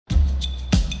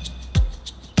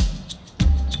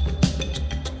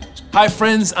Hi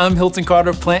friends, I'm Hilton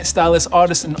Carter, plant stylist,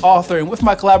 artist, and author, and with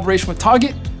my collaboration with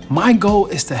Target, my goal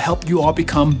is to help you all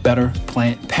become better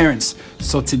plant parents.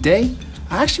 So today,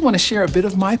 I actually want to share a bit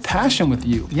of my passion with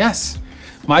you. Yes,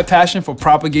 my passion for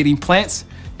propagating plants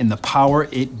and the power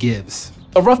it gives.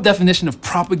 A rough definition of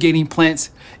propagating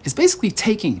plants is basically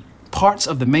taking parts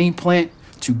of the main plant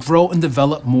to grow and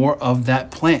develop more of that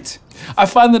plant. I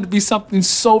find that to be something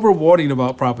so rewarding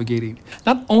about propagating.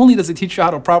 Not only does it teach you how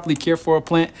to properly care for a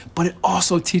plant, but it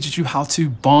also teaches you how to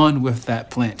bond with that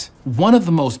plant. One of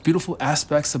the most beautiful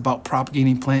aspects about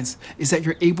propagating plants is that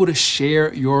you're able to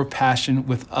share your passion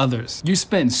with others. You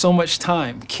spend so much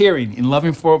time caring and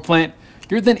loving for a plant,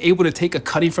 you're then able to take a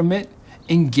cutting from it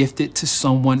and gift it to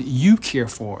someone you care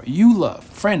for, you love,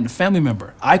 friend, family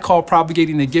member. I call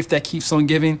propagating the gift that keeps on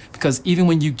giving because even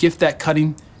when you gift that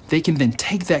cutting, they can then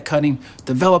take that cutting,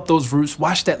 develop those roots,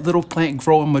 watch that little plant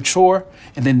grow and mature,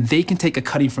 and then they can take a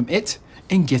cutting from it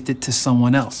and gift it to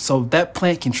someone else. So that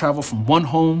plant can travel from one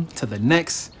home to the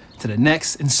next,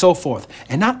 and so forth.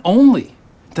 And not only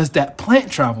does that plant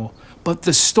travel, but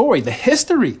the story, the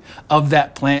history of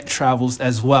that plant travels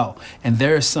as well. And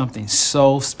there is something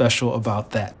so special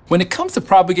about that. When it comes to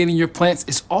propagating your plants,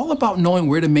 it's all about knowing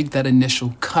where to make that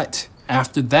initial cut.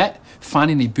 After that,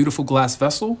 finding a beautiful glass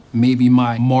vessel, maybe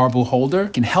my marble holder,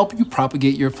 can help you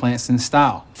propagate your plants in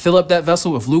style. Fill up that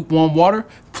vessel with lukewarm water,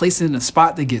 place it in a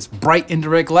spot that gets bright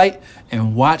indirect light,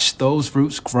 and watch those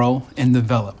roots grow and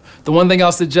develop. The one thing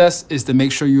I'll suggest is to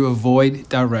make sure you avoid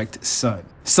direct sun.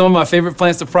 Some of my favorite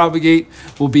plants to propagate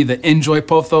will be the Enjoy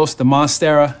Pothos, the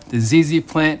Monstera, the ZZ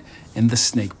plant, and the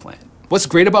snake plant. What's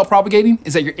great about propagating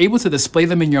is that you're able to display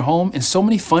them in your home in so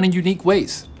many fun and unique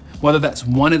ways. Whether that's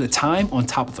one at a time on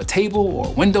top of a table or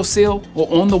a windowsill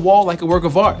or on the wall like a work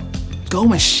of art.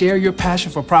 Go and share your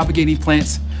passion for propagating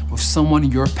plants with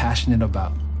someone you're passionate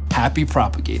about. Happy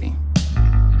propagating.